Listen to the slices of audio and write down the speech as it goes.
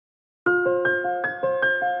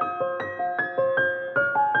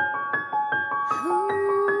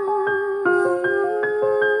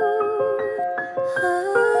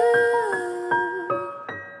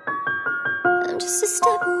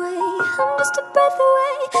just a breath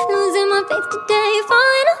away. Losing my faith today,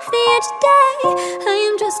 falling off the edge today. I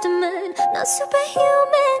am just a man, not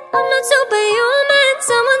superhuman. I'm not superhuman.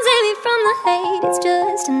 Someone save me from the hate. It's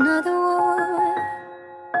just another war,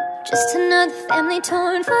 just another family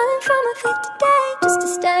torn, falling from my faith today. Just a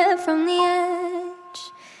step from the edge,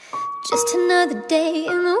 just another day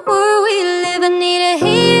in the world we live. I need a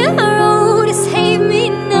hero to save me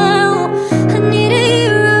now. I need a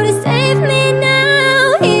hero to save me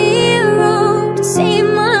now. Hero to save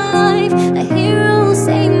my life. A hero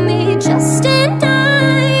save me just in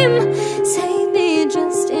time. Save me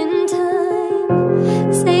just in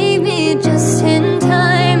time. Save me just in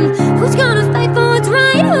time. Who's gonna fight for what's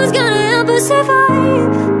right? Who's gonna help us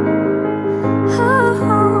survive? Oh,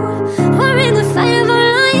 we're in the fight of our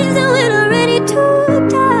lives and we're not ready to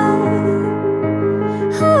die.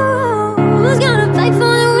 Oh, who's gonna fight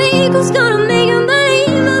for the weak? Who's gonna make them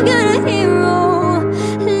believe I've got a hero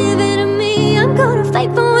living in me? I'm gonna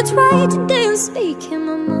fight for what's right. Today I'm speaking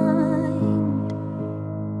my mind.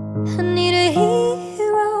 I need a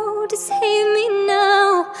hero to save me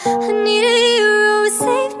now. I need a hero to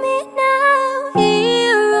save me now.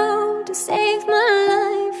 Hero to save my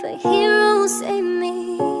life. A hero save